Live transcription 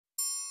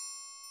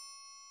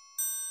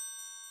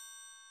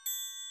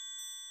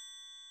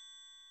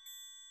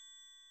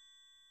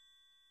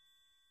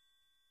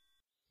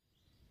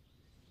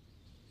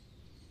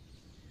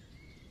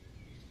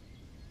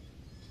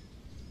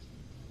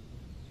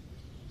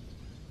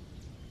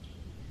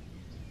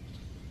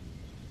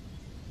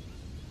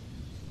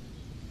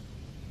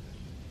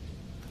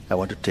I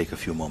want to take a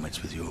few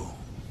moments with you.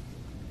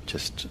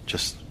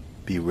 Just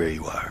be where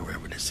you are,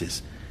 wherever this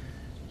is,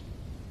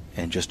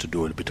 and just to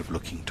do a bit of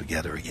looking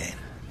together again.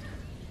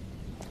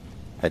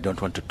 I don't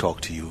want to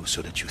talk to you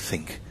so that you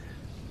think.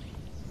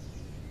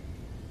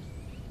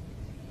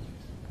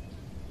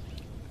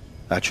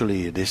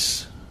 Actually,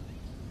 this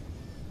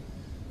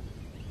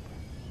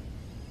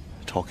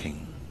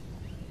talking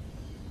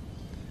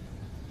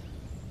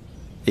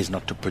is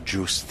not to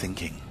produce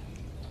thinking.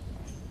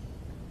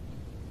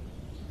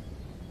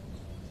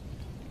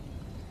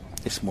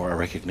 It's more a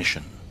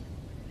recognition.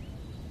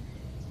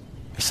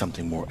 It's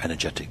something more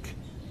energetic,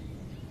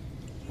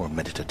 more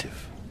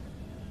meditative.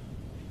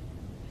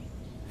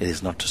 It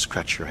is not to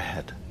scratch your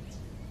head.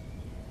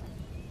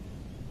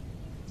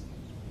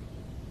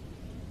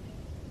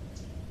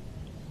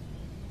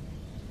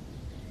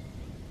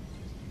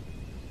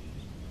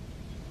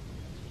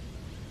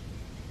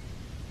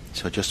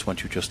 So I just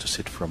want you just to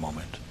sit for a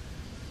moment.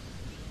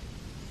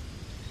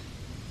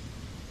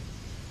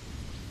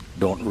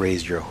 Don't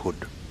raise your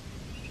hood.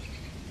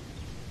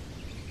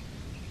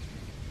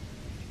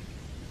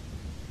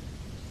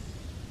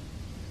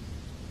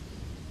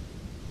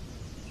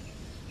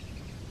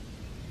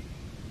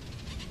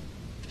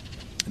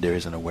 There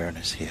is an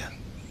awareness here.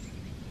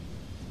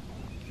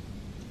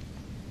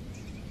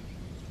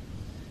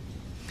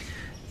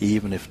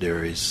 Even if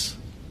there is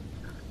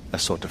a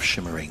sort of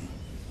shimmering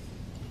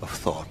of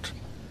thought,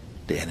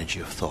 the energy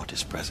of thought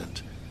is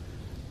present.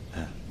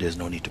 There's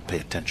no need to pay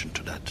attention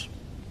to that.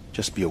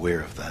 Just be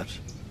aware of that.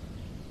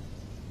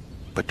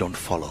 But don't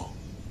follow.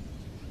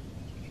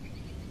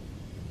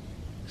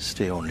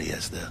 Stay only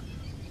as the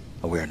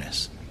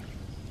awareness,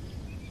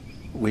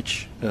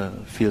 which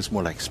feels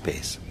more like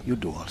space. You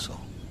do also.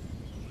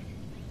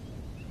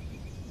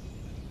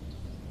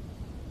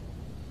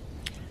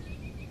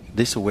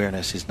 This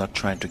awareness is not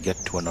trying to get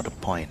to another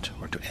point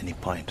or to any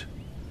point.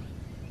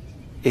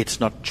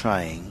 It's not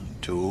trying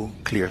to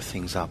clear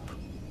things up.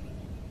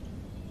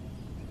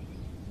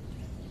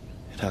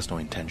 It has no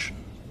intention.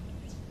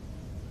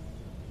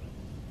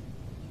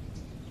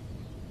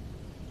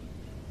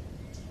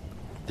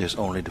 There's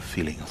only the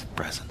feeling of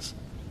presence.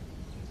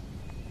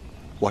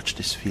 Watch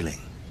this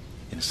feeling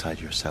inside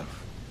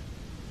yourself.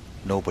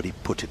 Nobody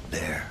put it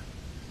there.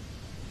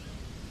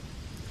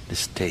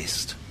 This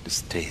taste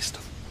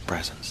of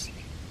presence.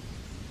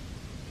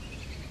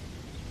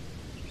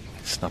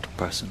 It's not a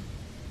person.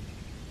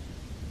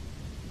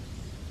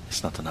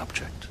 It's not an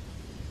object.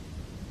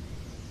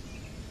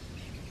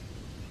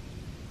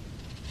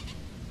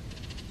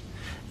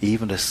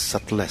 Even the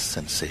subtlest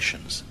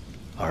sensations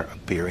are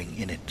appearing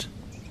in it.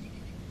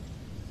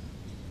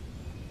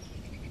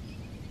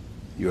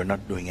 You are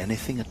not doing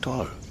anything at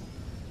all.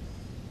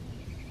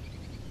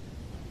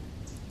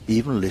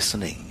 Even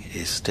listening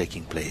is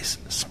taking place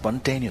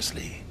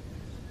spontaneously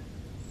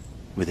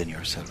within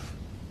yourself.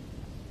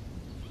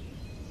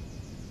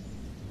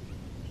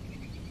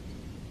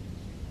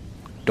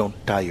 Don't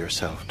tie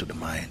yourself to the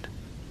mind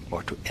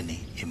or to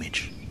any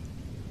image.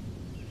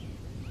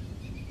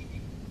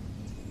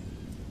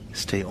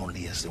 Stay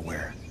only as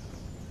aware.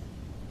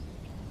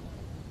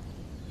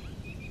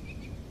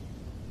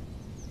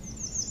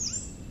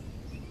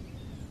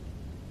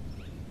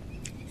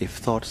 If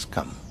thoughts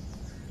come,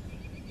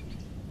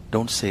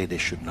 don't say they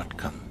should not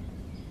come.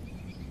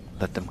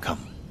 Let them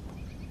come.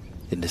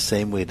 In the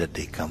same way that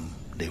they come,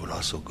 they will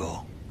also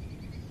go.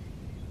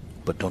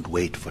 But don't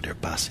wait for their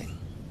passing.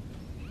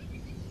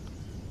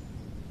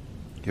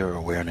 Your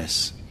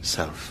awareness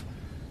self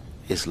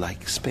is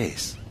like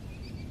space.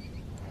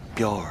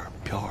 Pure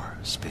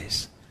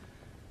space.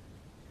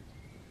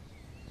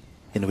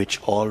 In which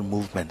all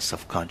movements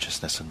of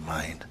consciousness and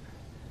mind,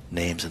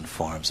 names and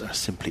forms are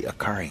simply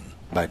occurring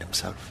by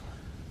themselves.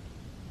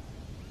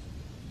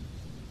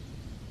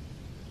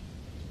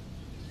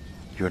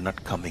 You're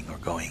not coming or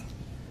going,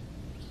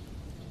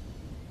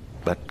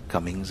 but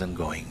comings and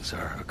goings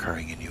are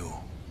occurring in you.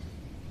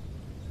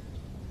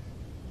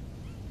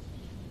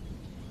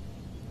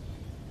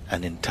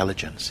 And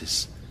intelligence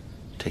is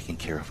taking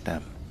care of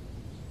them.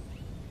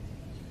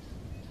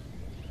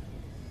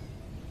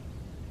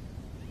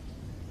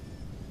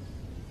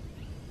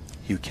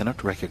 You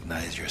cannot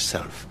recognize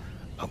yourself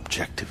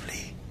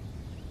objectively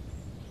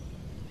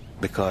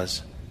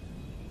because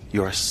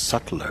you are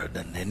subtler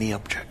than any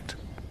object.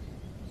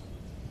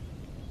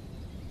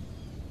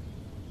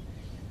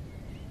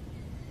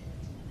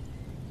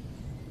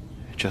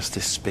 Just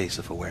this space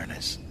of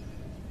awareness.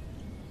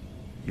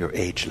 You're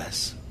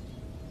ageless,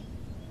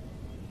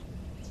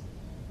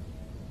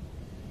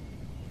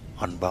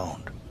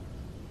 unbound.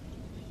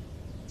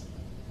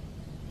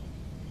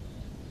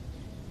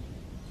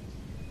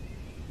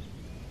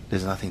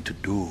 There's nothing to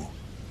do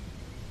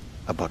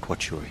about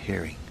what you're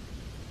hearing.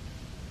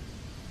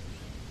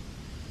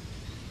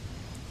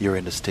 You're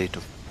in a state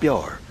of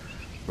pure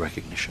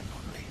recognition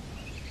only.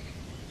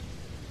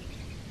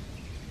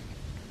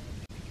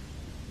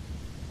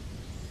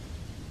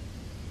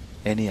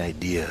 Any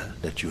idea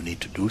that you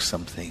need to do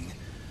something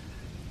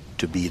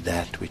to be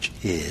that which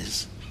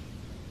is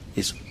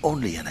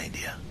only an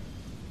idea.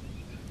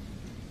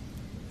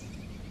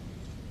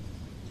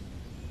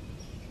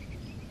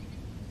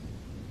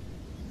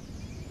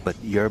 But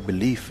your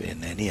belief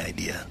in any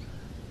idea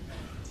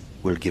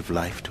will give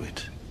life to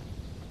it.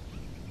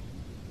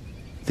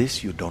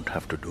 This you don't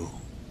have to do.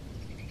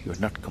 You're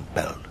not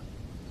compelled.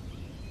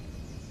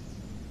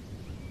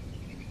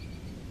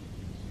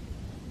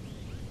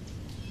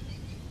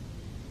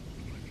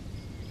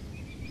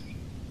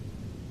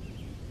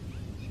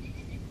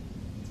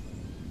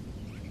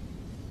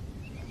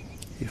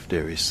 If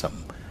there is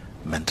some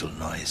mental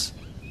noise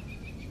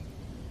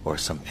or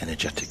some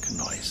energetic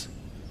noise,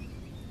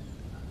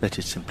 let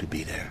it simply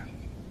be there.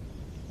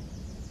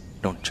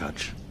 Don't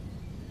judge.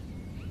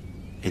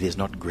 It is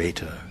not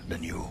greater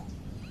than you.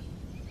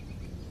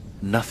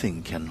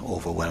 Nothing can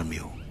overwhelm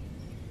you.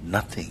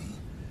 Nothing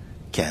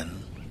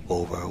can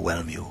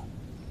overwhelm you.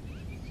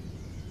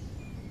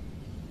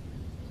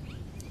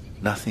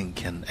 Nothing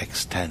can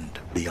extend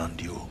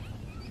beyond you.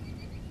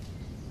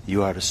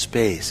 You are the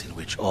space in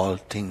which all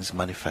things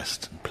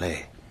manifest and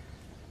play.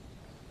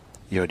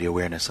 You are the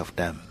awareness of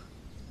them.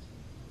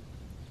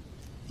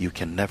 You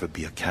can never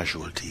be a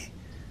casualty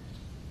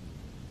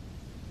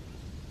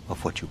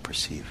of what you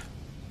perceive.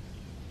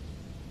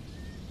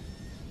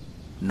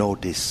 Know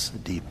this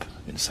deep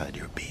inside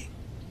your being.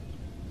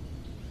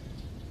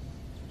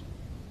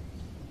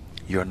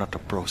 You are not a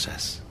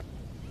process,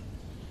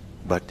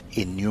 but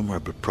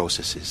innumerable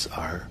processes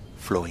are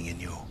flowing in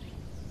you.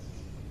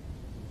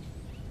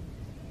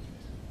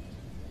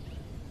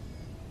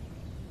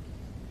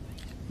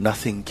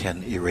 Nothing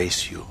can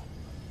erase you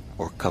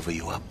or cover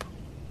you up.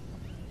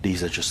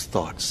 These are just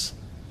thoughts,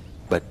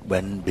 but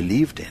when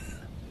believed in,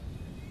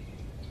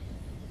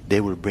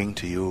 they will bring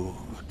to you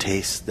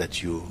tastes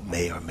that you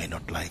may or may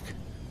not like.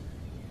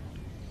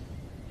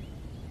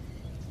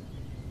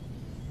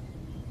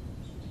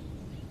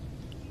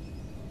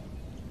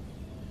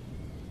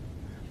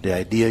 The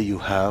idea you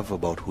have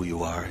about who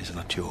you are is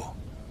not you.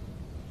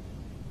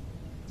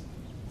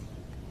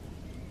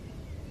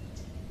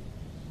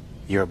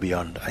 You're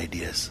beyond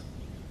ideas.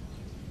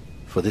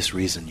 For this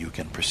reason you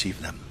can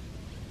perceive them.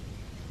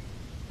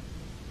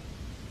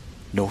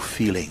 No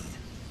feeling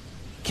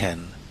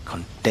can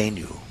contain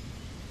you.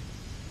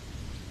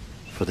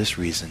 For this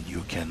reason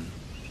you can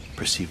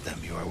perceive them,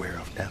 you are aware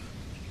of them.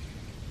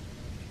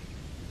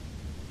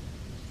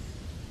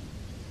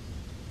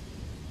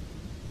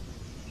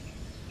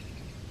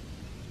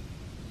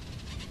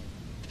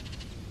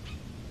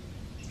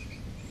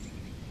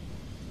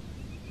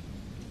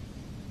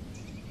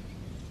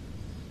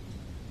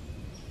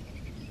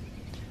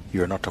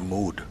 You are not a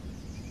mood.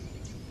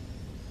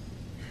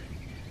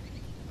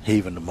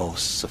 Even the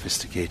most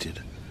sophisticated,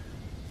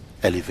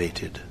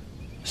 elevated,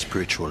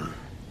 spiritual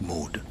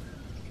mood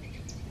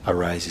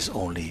arises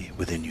only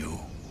within you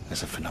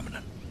as a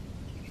phenomenon.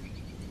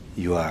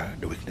 You are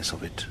the witness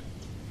of it.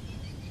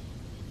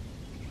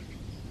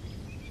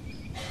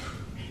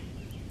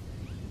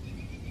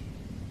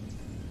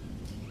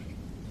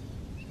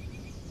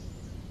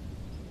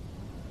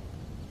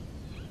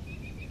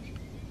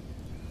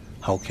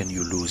 How can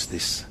you lose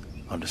this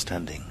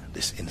understanding,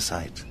 this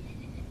insight?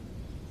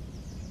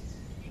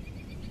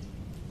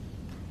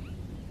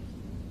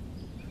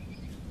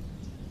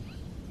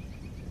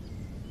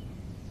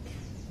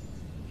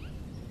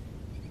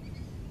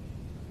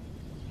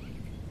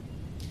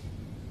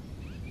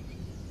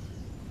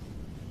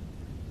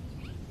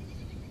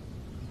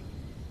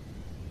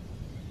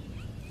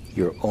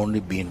 You're only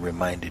being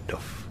reminded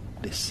of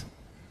this.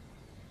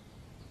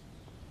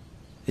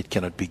 It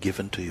cannot be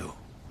given to you.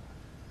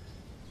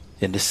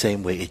 In the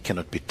same way, it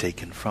cannot be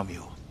taken from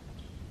you.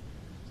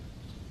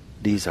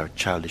 These are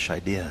childish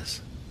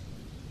ideas.